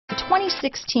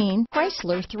2016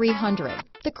 Chrysler 300.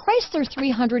 The Chrysler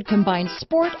 300 combines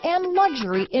sport and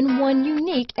luxury in one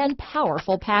unique and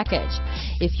powerful package.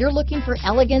 If you're looking for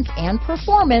elegance and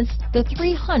performance, the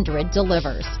 300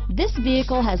 delivers. This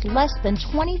vehicle has less than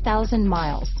 20,000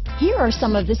 miles. Here are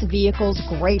some of this vehicle's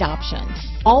great options: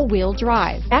 all-wheel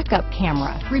drive, backup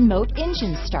camera, remote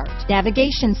engine start,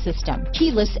 navigation system,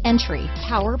 keyless entry,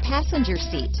 power passenger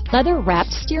seat,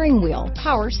 leather-wrapped steering wheel,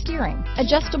 power steering,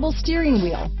 adjustable steering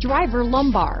wheel, driver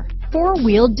lumbar,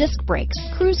 four-wheel disc brakes,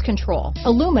 cruise control,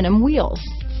 aluminum wheels,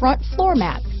 front floor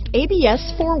mats,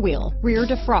 ABS four-wheel, rear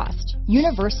defrost,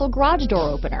 universal garage door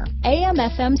opener,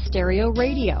 AM/FM stereo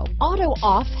radio,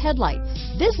 auto-off headlights.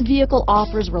 This vehicle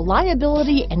offers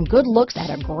reliability and good looks at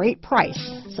a great price.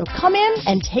 So come in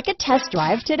and take a test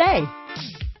drive today.